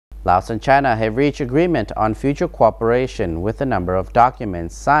Laos and China have reached agreement on future cooperation with a number of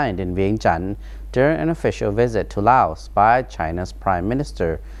documents signed in Vientiane during an official visit to Laos by China's Prime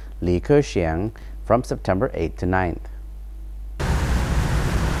Minister Li Keqiang from September 8 to 9th.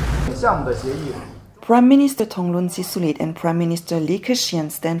 Prime Minister Thongloun Sisoulith and Prime Minister Li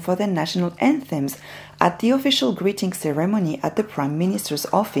Keqiang stand for their national anthems at the official greeting ceremony at the Prime Minister's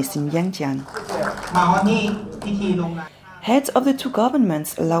office in Vientiane. Heads of the two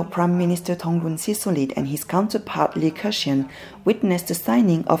governments allow Prime Minister Thongloun Sisoulith and his counterpart Li Keqiang witnessed the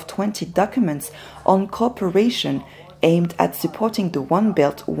signing of 20 documents on cooperation aimed at supporting the One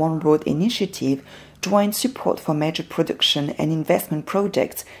Belt, One Road initiative, joint support for major production and investment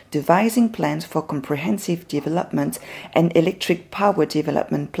projects, devising plans for comprehensive development, and electric power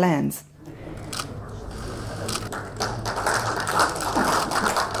development plans.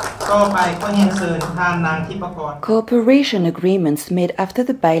 Cooperation agreements made after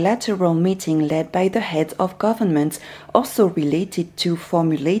the bilateral meeting led by the heads of governments also related to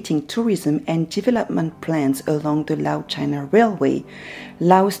formulating tourism and development plans along the Laos China Railway,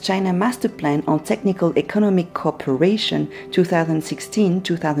 Laos China Master Plan on Technical Economic Cooperation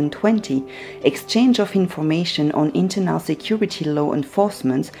 2016-2020, exchange of information on internal security law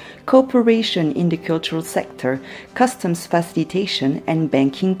enforcement, cooperation in the cultural sector, customs facilitation, and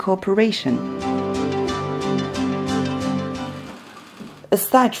banking cooperation.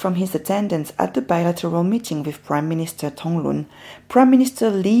 Aside from his attendance at the bilateral meeting with Prime Minister Thongloun, Prime Minister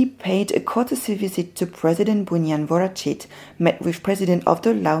Li paid a courtesy visit to President Bunian Vorachit, met with President of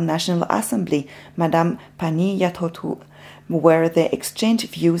the Lao National Assembly, Madame Pani Yathotu, where they exchanged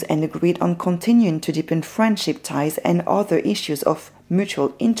views and agreed on continuing to deepen friendship ties and other issues of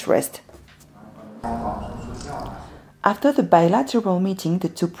mutual interest. After the bilateral meeting, the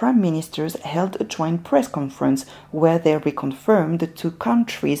two prime ministers held a joint press conference where they reconfirmed the two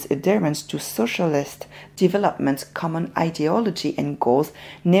countries' adherence to socialist development, common ideology and goals,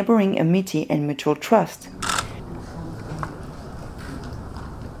 neighboring amity and mutual trust.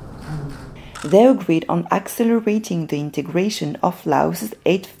 They agreed on accelerating the integration of Laos's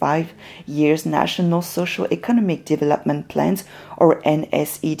 8 5-year National Socio-Economic Development Plans, or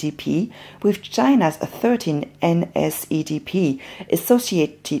NSEDP, with China's 13 NSEDP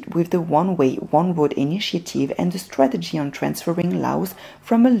associated with the One Way, One Road initiative and the strategy on transferring Laos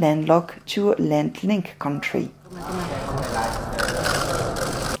from a landlocked to a land-linked country.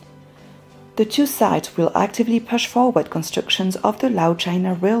 The two sides will actively push forward constructions of the Laos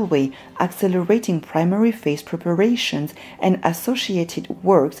China Railway, accelerating primary phase preparations and associated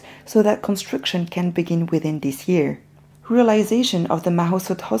works so that construction can begin within this year. Realization of the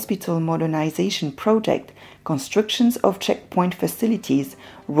Mahosot Hospital modernization project, constructions of checkpoint facilities,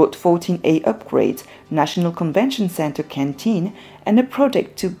 Route 14A upgrades, National Convention Center canteen, and a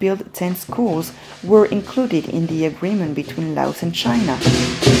project to build 10 schools were included in the agreement between Laos and China.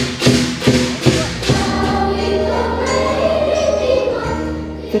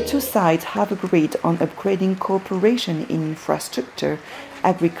 The two sides have agreed on upgrading cooperation in infrastructure,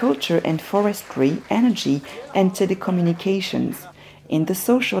 agriculture and forestry, energy, and telecommunications. In the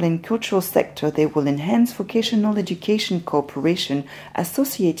social and cultural sector, they will enhance vocational education cooperation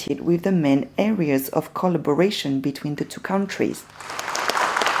associated with the main areas of collaboration between the two countries.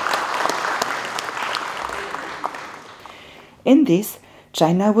 In this,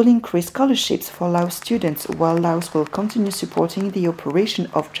 China will increase scholarships for Laos students, while Laos will continue supporting the operation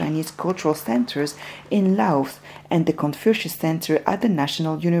of Chinese cultural centers in Laos and the Confucius Center at the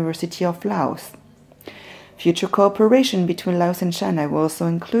National University of Laos. Future cooperation between Laos and China will also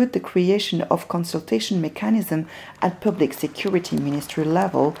include the creation of consultation mechanism at public security ministry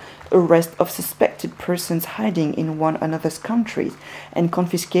level, arrest of suspected persons hiding in one another's countries, and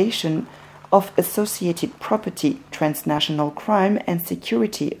confiscation of associated property, transnational crime and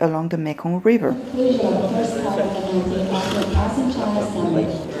security along the Mekong River.